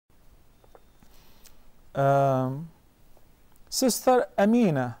Um, Sister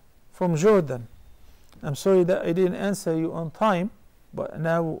Amina from Jordan. I'm sorry that I didn't answer you on time, but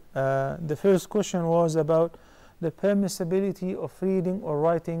now the first question was about the permissibility of reading or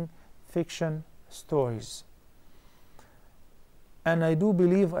writing fiction stories. And I do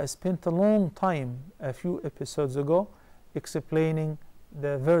believe I spent a long time a few episodes ago explaining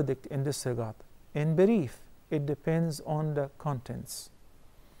the verdict in this regard. In brief, it depends on the contents.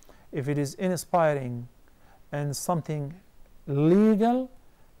 If it is inspiring and something legal,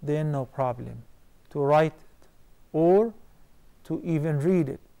 then no problem to write it or to even read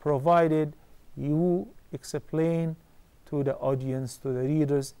it, provided you explain to the audience, to the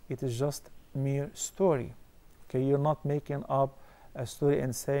readers, it is just mere story. Okay, you're not making up a story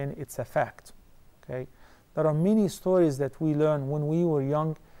and saying it's a fact. Okay, there are many stories that we learned when we were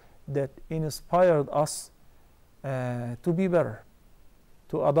young that inspired us to be better,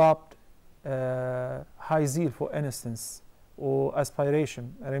 to adopt high zeal, for instance, or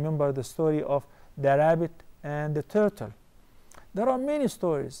aspiration. I remember the story of the rabbit and the turtle. There are many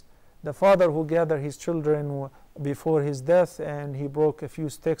stories. The father who gathered his children before his death, and he broke a few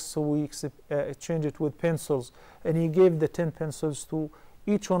sticks, so we exchanged it with pencils, and he gave the 10 pencils to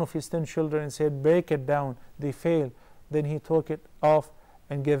each one of his 10 children and said, break it down. They failed. Then he took it off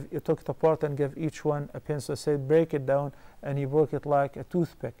and took it apart and gave each one a pencil, said, break it down, and he broke it like a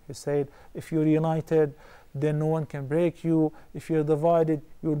toothpick. He said, if you're united, then no one can break you. If you're divided,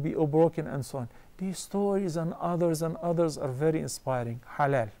 you'll be all broken, and so on. These stories and others are very inspiring,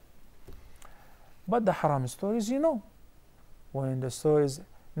 halal. But the haram stories, you know, when the stories,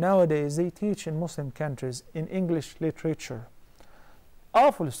 nowadays they teach in Muslim countries, in English literature,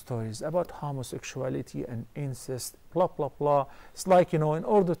 awful stories about homosexuality and incest, blah, blah, blah. It's like, you know, in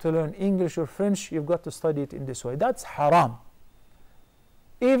order to learn English or French, you've got to study it in this way. That's haram.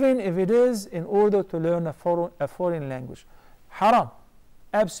 Even if it is in order to learn a foreign language. Haram.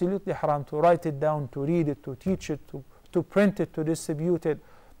 Absolutely haram to write it down, to read it, to teach it, to print it, to distribute it,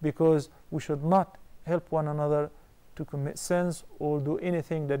 because we should not help one another to commit sins or do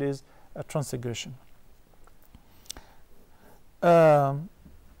anything that is a transgression.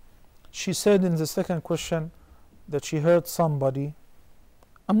 She said in the second question that she heard somebody.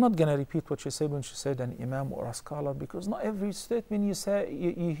 I'm not going to repeat what she said when she said an imam or a scholar, because not every statement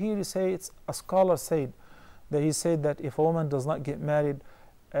you hear you say it's a scholar said. That he said that if a woman does not get married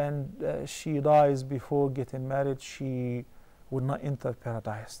and she dies before getting married, she would not enter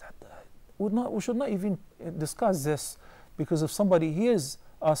paradise. We should not even discuss this, because if somebody hears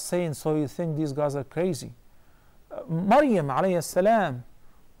us saying so, you think these guys are crazy. Maryam alayhi salam,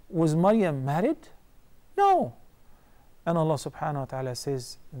 was Maryam married? No. And Allah subhanahu wa ta'ala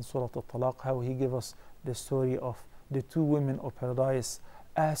says in Surah Al-Talaq how He gave us the story of the two women of paradise,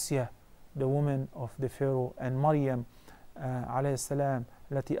 Asya, the woman of the Pharaoh, and Maryam alayhi salam,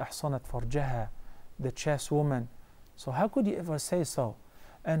 التي أحصنت فرجها, the chaste woman. So how could you ever say so?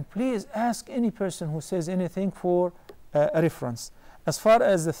 And please ask any person who says anything for a reference. As far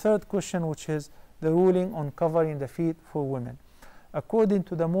as the third question, which is the ruling on covering the feet for women. According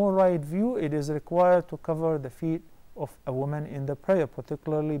to the more right view, it is required to cover the feet of a woman in the prayer,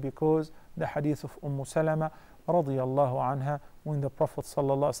 particularly because the hadith of Salama radiyallahu anha, when the Prophet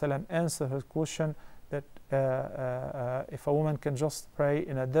sallallahu alaihi wasallam answered her question that if a woman can just pray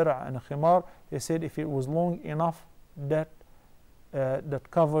in a dir'a and a khimar, he said if it was long enough that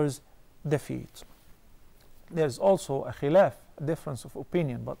covers the feet. There's also a khilaf, a difference of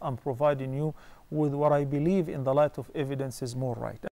opinion, but I'm providing you with what I believe in the light of evidence is more right.